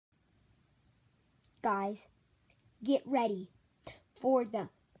guys, get ready for the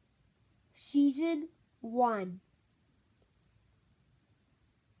Season 1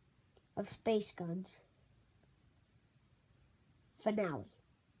 of Space Guns finale.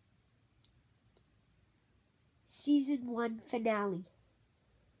 Season 1 finale.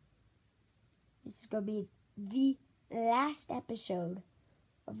 This is going to be the last episode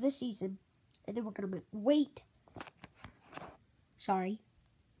of the season, and then we're going to wait,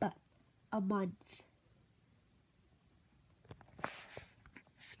 but a month.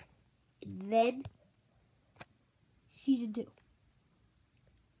 And then, Season 2.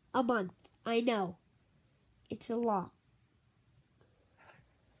 A month. I know. It's a lot.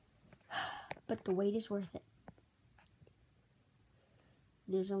 But the wait is worth it.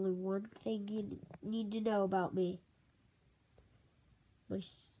 There's only one thing you need to know about me.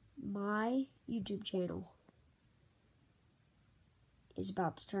 My YouTube channel is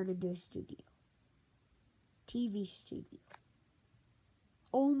about to turn into a studio. TV studio.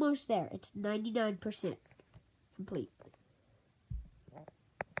 Almost there. It's 99% complete.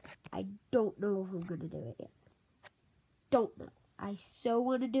 I don't know if I'm going to do it yet. Don't know. I so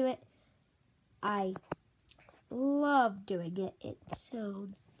want to do it. I love doing it. It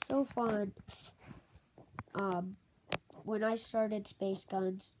sounds so fun. When I started Space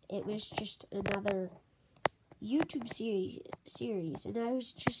Guns, it was just another YouTube series, and I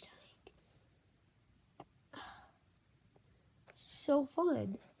was just like, so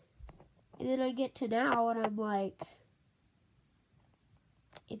fun. And then I get to now, and I'm like,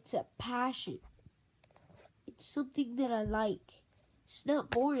 it's a passion. It's something that I like. It's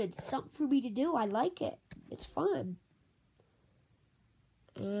not boring. It's something for me to do. I like it. It's fun.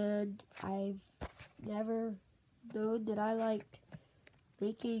 And I've never known that I liked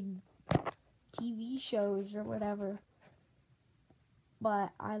making TV shows or whatever.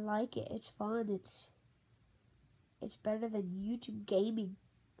 But I like it. It's fun. It's better than YouTube gaming.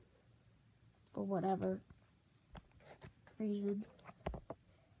 For whatever reason.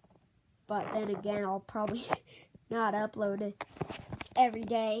 But then again, I'll probably not upload it every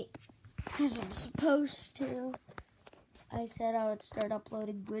day because I'm supposed to. I said I would start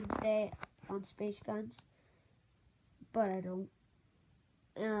uploading Wednesday on Space Guns, but I don't.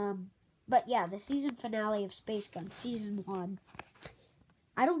 But yeah, the season finale of Space Guns, Season 1.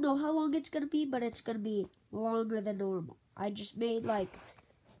 I don't know how long it's going to be, but it's going to be longer than normal. I just made,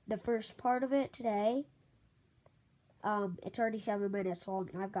 the first part of it today. It's already 7 minutes long,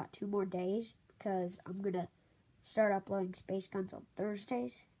 and I've got 2 more days, because I'm going to start uploading Space Guns on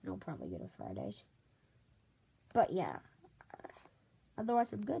Thursdays, and I'll probably get it Fridays. But yeah,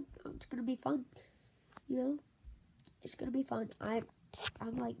 otherwise I'm good. It's going to be fun, It's going to be fun. I'm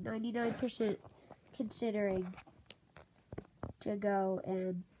 99% considering to go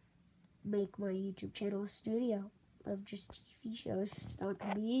and make my YouTube channel a studio of just TV shows. It's not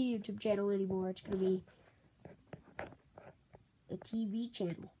going to be a YouTube channel anymore. It's going to be a TV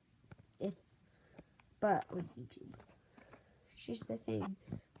channel, but on YouTube. It's just the thing.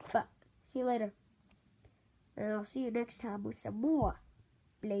 But see you later, and I'll see you next time with some more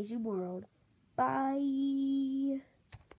Blazing World. Bye.